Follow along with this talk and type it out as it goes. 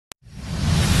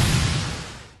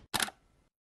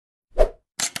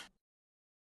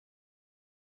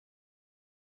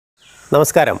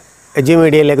നമസ്കാരം, എജു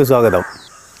മീഡിയയിലേക്ക് സ്വാഗതം.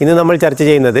 ഇന്ന് നമ്മൾ ചർച്ച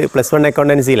ചെയ്യുന്നത് +1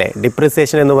 അക്കൗണ്ടൻസിയിലെ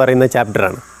ഡിപ്രിസിയേഷൻ എന്ന് പറയുന്ന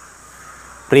ചാപ്റ്ററാണ്.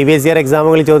 പ്രീവിയസ് ഇയർ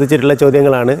എക്സാമുകളിൽ ചോദിച്ചിട്ടുള്ള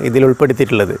ചോദ്യങ്ങളാണ് ഇതിൽ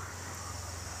ഉൾപ്പെടുത്തിയിട്ടുള്ളത്.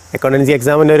 അക്കൗണ്ടൻസി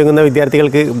എക്സാമിന് ഒരുങ്ങുന്ന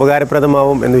വിദ്യാർത്ഥികൾക്ക്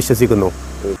ഉപകാരപ്രദമാവും എന്ന് വിശ്വസിക്കുന്നു.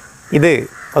 ഇത്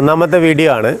ഒന്നാമത്തെ വീഡിയോ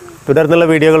ആണ്. തുടർന്നുള്ള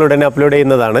വീഡിയോകൾ ഉടനെ അപ്ലോഡ്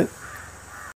ചെയ്യുന്നതാണ്.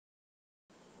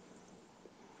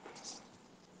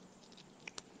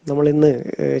 നമ്മളിന്ന്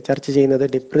ചർച്ച ചെയ്യുന്നത്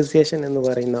ഡിപ്രിസിയേഷൻ എന്ന്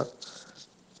പറയുന്ന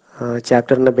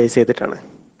ചാപ്റ്ററിനെ ബേസ് ചെയ്തിട്ടാണ്.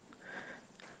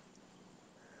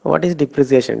 What is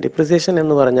depreciation? ഡിപ്രിസിയേഷൻ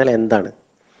എന്ന് പറഞ്ഞാൽ എന്താണ്?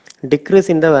 Decrease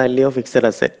in the value of fixed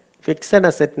asset. Fixed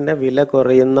അസറ്റിൻ്റെ വില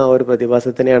കുറയുന്ന ഒരു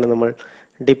പ്രതിഭാസത്തിനെയാണ് നമ്മൾ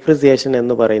ഡിപ്രിസിയേഷൻ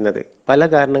എന്ന് പറയുന്നത്. പല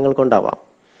കാരണങ്ങൾ കൊണ്ടാവാം.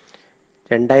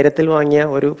 2000 വാങ്ങിയ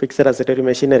ഒരു ഫിക്സഡ് അസറ്റ്, ഒരു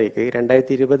മെഷീനറിക്ക്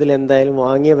 2020 എന്തായാലും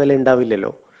വാങ്ങിയ വില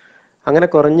ഉണ്ടാവില്ലല്ലോ. അങ്ങനെ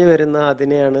കുറഞ്ഞു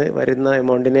വരുന്ന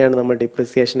എമൗണ്ടിനെയാണ് നമ്മൾ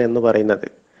ഡിപ്രിസിയേഷൻ എന്ന് പറയുന്നത്.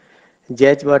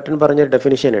 ജെ.എച്ച്. ബർട്ടൺ പറഞ്ഞൊരു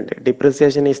ഡെഫിനിഷൻ ഉണ്ട്.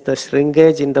 Depreciation is the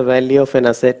shrinkage in the value of N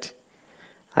asset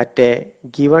at A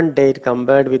given date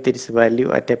compared with its value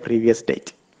at A previous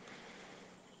date.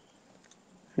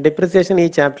 Depreciation ഈ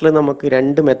ചാപ്റ്ററിൽ നമുക്ക്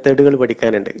 2 മെത്തേഡുകൾ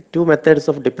പഠിക്കാനുണ്ട്. 2 methods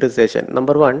of depreciation.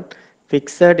 Number 1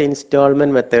 fixed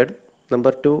instalment method,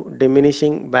 number 2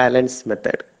 diminishing balance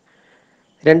method.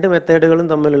 2 മെത്തേഡുകളും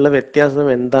തമ്മിലുള്ള വ്യത്യാസം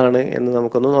എന്താണ് എന്ന്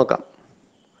നമുക്കൊന്ന് നോക്കാം.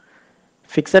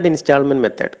 ഫിക്സഡ് ഇൻസ്റ്റാൾമെന്റ്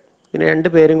മെത്തേഡ്, പിന്നെ 2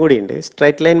 പേരും കൂടിയുണ്ട്.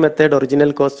 Straight line method, original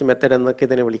cost method എന്നൊക്കെ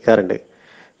ഇതിനെ വിളിക്കാറുണ്ട്.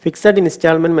 ഫിക്സഡ്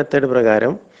ഇൻസ്റ്റാൾമെന്റ് മെത്തേഡ്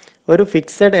പ്രകാരം ഒരു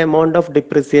ഫിക്സഡ് എമൗണ്ട് ഓഫ്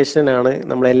ഡിപ്രിസിയേഷൻ ആണ്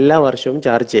നമ്മൾ എല്ലാ വർഷവും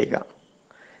ചാർജ് ചെയ്യുക.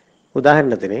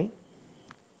 ഉദാഹരണത്തിന്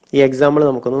ഈ എക്സാമ്പിൾ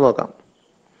നമുക്കൊന്ന് നോക്കാം.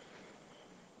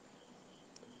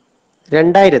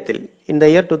 2000 ഇൻ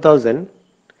ദ ഇയർ 2000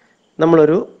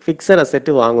 നമ്മളൊരു ഫിക്സഡ്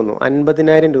അസറ്റ് വാങ്ങുന്നു.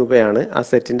 50,000 രൂപയാണ്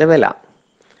അസറ്റിന്റെ വില.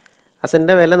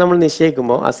 അസറ്റിന്റെ വില നമ്മൾ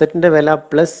നിശ്ചയിക്കുമ്പോൾ അസറ്റിന്റെ വില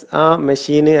പ്ലസ് ആ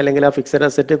മെഷീന് അല്ലെങ്കിൽ ആ ഫിക്സഡ്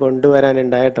അസറ്റ്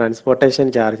കൊണ്ടുവരാനുണ്ടായ ട്രാൻസ്പോർട്ടേഷൻ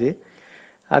ചാർജ്,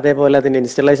 അതേപോലെ അതിൻ്റെ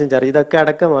ഇൻസ്റ്റലേഷൻ ചാർജ്, ഇതൊക്കെ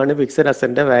അടക്കമാണ് ഫിക്സഡ്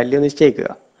അസറ്റിന്റെ വാല്യൂ നിശ്ചയിക്കുക.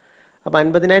 അപ്പോൾ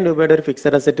 50,000 രൂപയുടെ ഒരു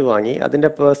ഫിക്സഡ് അസറ്റ് വാങ്ങി അതിന്റെ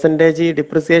പെർസെൻറ്റേജ്,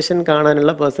 ഡിപ്രിസിയേഷൻ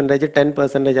കാണാനുള്ള പെർസെൻറ്റേജ്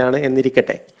 10% ആണ്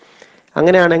എന്നിരിക്കട്ടെ.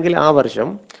 അങ്ങനെയാണെങ്കിൽ ആ വർഷം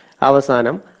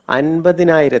അവസാനം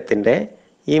 50,000ന്റെ,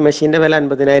 ഈ മെഷീന്റെ വില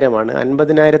 50,000 ആണ്,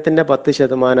 50,000ന്റെ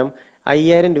 10%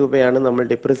 5,000 രൂപയാണ് നമ്മൾ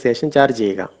ഡിപ്രിസിയേഷൻ ചാർജ്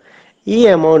ചെയ്യുക. ഈ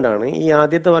എമൗണ്ട് ആണ്, ഈ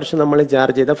ആദ്യത്തെ വർഷം നമ്മൾ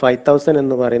ചാർജ് ചെയ്ത 5,000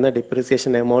 എന്ന് പറയുന്ന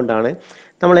ഡിപ്രിസിയേഷൻ എമൗണ്ട് ആണ്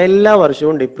നമ്മൾ എല്ലാ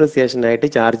വർഷവും ഡിപ്രിസിയേഷൻ ആയിട്ട്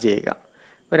ചാർജ് ചെയ്യുക.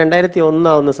 ഇപ്പോൾ 2001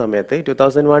 ആവുന്ന സമയത്ത്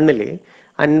 2001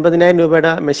 50,000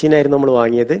 രൂപയുടെ മെഷീനായിരുന്നു നമ്മൾ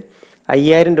വാങ്ങിയത്.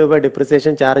 5,000 രൂപ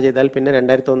ഡിപ്രിസിയേഷൻ ചാർജ് ചെയ്താൽ പിന്നെ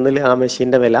 2001 ആ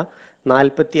മെഷീന്റെ വില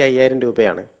 45,000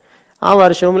 രൂപയാണ്. ആ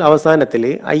വർഷവും അവസാനത്തിൽ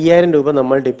 5,000 രൂപ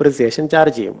നമ്മൾ ഡിപ്രിസിയേഷൻ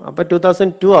ചാർജ് ചെയ്യും. അപ്പോൾ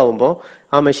 2002 ആവുമ്പോൾ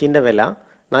ആ മെഷീന്റെ വില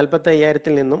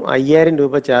 45,000 നിന്നും 5,000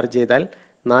 രൂപ ചാർജ് ചെയ്താൽ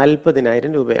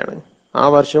 40,000 രൂപയാണ്. ആ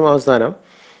വർഷവും അവസാനം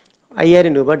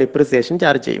 5,000 രൂപ ഡിപ്രിസിയേഷൻ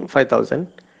ചാർജ് ചെയ്യും, 5,000.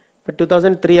 ഇപ്പം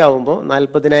 2003 ആവുമ്പോൾ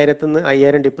 40,000 നിന്ന്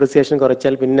 5,000 ഡിപ്രിസിയേഷൻ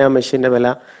കുറച്ചാൽ പിന്നെ ആ മെഷീന്റെ വില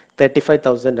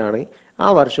 35,000 ആണ്. ആ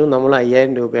വർഷവും നമ്മൾ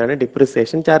 5,000 രൂപയാണ്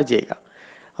ഡിപ്രിസിയേഷൻ ചാർജ് ചെയ്യുക.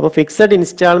 അപ്പോൾ ഫിക്സഡ്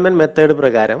ഇൻസ്റ്റാൾമെന്റ് മെത്തേഡ്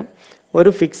പ്രകാരം ഒരു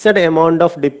ഫിക്സഡ് എമൗണ്ട്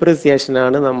ഓഫ് ഡിപ്രിസിയേഷൻ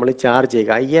ആണ് നമ്മൾ ചാർജ്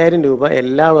ചെയ്യുക. 5,000 രൂപ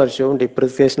എല്ലാ വർഷവും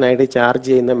ഡിപ്രിസിയേഷൻ ആയിട്ട് ചാർജ്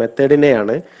ചെയ്യുന്ന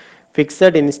മെത്തേഡിനെയാണ്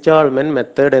ഫിക്സഡ് ഇൻസ്റ്റാൾമെന്റ്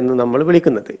മെത്തേഡ് എന്ന് നമ്മൾ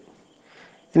വിളിക്കുന്നത്.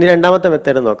 ഇനി രണ്ടാമത്തെ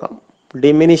മെത്തേഡ് നോക്കാം.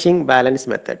 Diminishing balance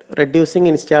method, reducing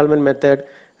instalment method,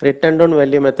 return on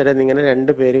value method എന്നിങ്ങനെ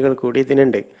 2 പേരുകൾ കൂടി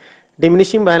ഇതിനുണ്ട്.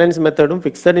 ഡിമിനിഷിംഗ് ബാലൻസ് മെത്തേഡും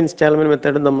ഫിക്സഡ് ഇൻസ്റ്റാൾമെന്റ്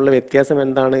മെത്തേഡും തമ്മിലുള്ള വ്യത്യാസം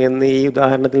എന്താണ് എന്ന് ഈ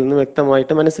ഉദാഹരണത്തിൽ നിന്ന്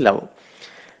വ്യക്തമായിട്ട് മനസ്സിലാവും.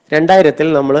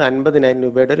 2000 നമ്മൾ 50,000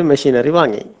 രൂപയുടെ ഒരു മെഷീനറി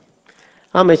വാങ്ങി.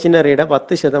 ആ മെഷീനറിയുടെ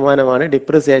 10%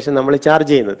 ഡിപ്രിസിയേഷൻ നമ്മൾ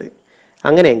ചാർജ് ചെയ്യുന്നത്.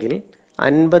 അങ്ങനെയെങ്കിൽ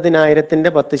 50,000ന്റെ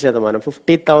 10%,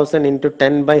 50,000 ×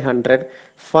 10/100,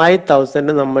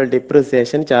 5,000 നമ്മൾ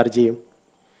ഡിപ്രിസിയേഷൻ ചാർജ് ചെയ്യും.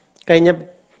 കഴിഞ്ഞ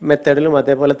മെത്തേഡിലും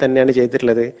അതേപോലെ തന്നെയാണ്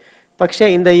ചെയ്തിട്ടുള്ളത്. പക്ഷേ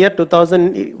ഇൻ ദ ഇയർ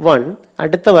 2001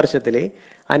 അടുത്ത വർഷത്തിൽ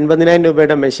 50,000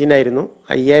 രൂപയുടെ മെഷീനായിരുന്നു,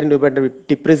 5,000 രൂപയുടെ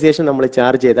ഡിപ്രിസിയേഷൻ നമ്മൾ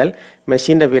ചാർജ് ചെയ്താൽ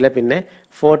മെഷീന്റെ വില പിന്നെ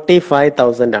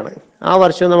 45,000 ആണ്. ആ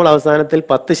വർഷം നമ്മൾ അവസാനത്തിൽ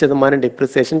 10%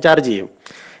 ഡിപ്രിസിയേഷൻ ചാർജ് ചെയ്യും.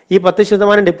 ഈ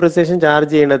 10% ഡിപ്രിസിയേഷൻ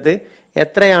ചാർജ് ചെയ്യുന്നത്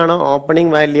എത്രയാണോ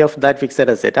opening value of that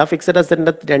fixed asset, ആ ഫിക്സഡ്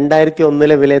അസറ്റിന്റെ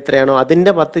 2001 വില എത്രയാണോ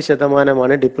അതിന്റെ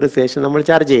 10% ഡിപ്രിസിയേഷൻ നമ്മൾ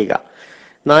ചാർജ് ചെയ്യുക.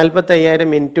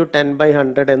 45,000 ×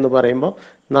 10/100 എന്ന് പറയുമ്പോൾ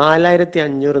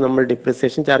 4,500 നമ്മൾ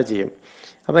ഡിപ്രിസിയേഷൻ ചാർജ് ചെയ്യും.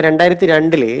 അപ്പോൾ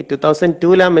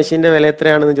 2002 ആ മെഷീന്റെ വില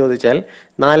എത്രയാണെന്ന് ചോദിച്ചാൽ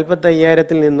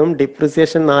 45,000 നിന്നും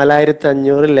ഡിപ്രിസിയേഷൻ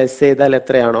 4,500 ലെസ് ചെയ്താൽ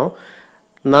എത്രയാണോ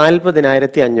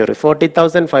 40,500,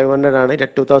 40,500 ആണ്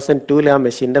 2002 ആ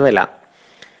മെഷീന്റെ വില.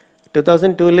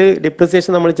 2002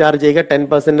 ഡിപ്രിസിയേഷൻ നമ്മൾ ചാർജ് ചെയ്യുക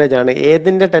 10% ആണ്.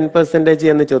 ഏതിന്റെ 10%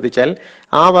 എന്ന് ചോദിച്ചാൽ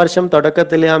ആ വർഷം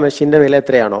തുടക്കത്തിൽ ആ മെഷീന്റെ വില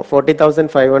എത്രയാണോ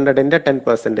 40,500ന്റെ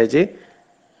 10%,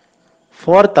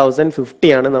 4050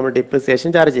 ആണ് നമ്മൾ ഡിപ്രിസിയേഷൻ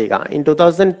ചാർജ് ചെയ്യുക. ഇൻ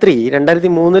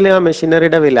 2003 ആ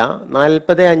മെഷീനറിയുടെ വില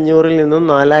 40500 നിന്നും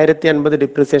 4050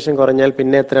 ഡിപ്രിസിയേഷൻ കുറഞ്ഞാൽ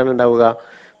പിന്നെ എത്രയാണ് ഉണ്ടാവുക?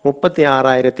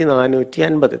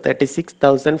 36450,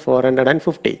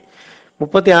 36,450.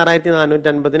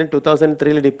 36450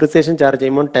 2003 ഡിപ്രിസിയേഷൻ ചാർജ്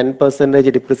ചെയ്യുമ്പോൾ 10%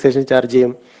 ഡിപ്രിസിയേഷൻ ചാർജ്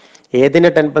ചെയ്യും. ഏതിന്റെ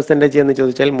 10% എന്ന്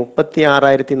ചോദിച്ചാൽ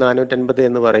 36450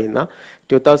 എന്ന് പറയുന്ന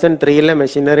 2003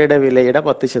 മെഷീനറിയുടെ വിലയുടെ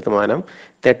 10%.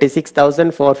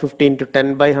 36,450 ഇൻറ്റു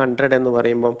 10/100 എന്ന്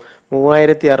പറയുമ്പോൾ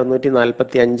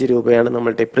 3645 രൂപയാണ്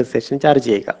നമ്മൾ ഡിപ്രിസിയേഷൻ ചാർജ്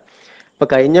ചെയ്യുക. അപ്പോൾ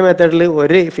കഴിഞ്ഞ മെത്തേഡിൽ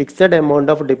ഒരു ഫിക്സഡ്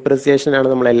എമൗണ്ട് ഓഫ് ഡിപ്രിസിയേഷൻ ആണ്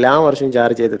നമ്മൾ എല്ലാ വർഷവും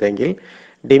ചാർജ് ചെയ്തതെങ്കിൽ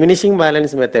ഡിമിനിഷിംഗ്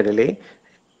ബാലൻസ് മെത്തേഡിൽ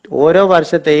ഓരോ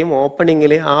വർഷത്തെയും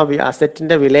ഓപ്പണിങ്ങിൽ ആ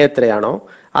അസറ്റിന്റെ വില എത്രയാണോ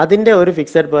അതിന്റെ ഒരു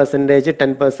ഫിക്സഡ് പെർസെൻറ്റേജ്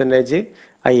 10%,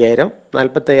 5000,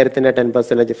 45,000ന്റെ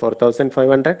 10%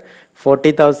 4500,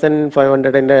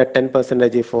 40,500ന്റെ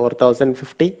 10%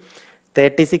 4050,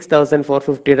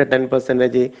 36,450യുടെ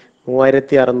 10%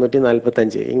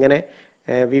 3645. ഇങ്ങനെ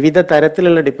വിവിധ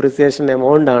തരത്തിലുള്ള ഡിപ്രിസിയേഷൻ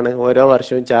എമൗണ്ട് ആണ് ഓരോ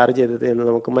വർഷവും ചാർജ് ചെയ്തത് എന്ന്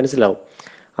നമുക്ക് മനസ്സിലാവും.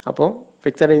 അപ്പോൾ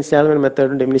ഫിക്സഡ് ഇൻസ്റ്റാൾമെന്റ്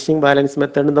മെത്തേഡും ഡിമിനിഷിംഗ് ബാലൻസ്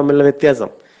മെത്തേഡും തമ്മിലുള്ള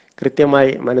വ്യത്യാസം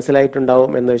കൃത്യമായി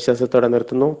മനസ്സിലായിട്ടുണ്ടാവും എന്ന വിശ്വാസത്തോടെ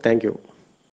നിർത്തുന്നു. Thank you.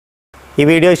 ഈ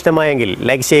വീഡിയോ ഇഷ്ടമായെങ്കിൽ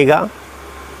ലൈക്ക് ചെയ്യുക,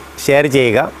 ഷെയർ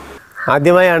ചെയ്യുക.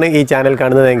 ആദ്യമായാണ് ഈ ചാനൽ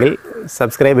കാണുന്നതെങ്കിൽ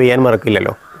സബ്സ്ക്രൈബ് ചെയ്യാൻ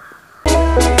മറക്കില്ലല്ലോ.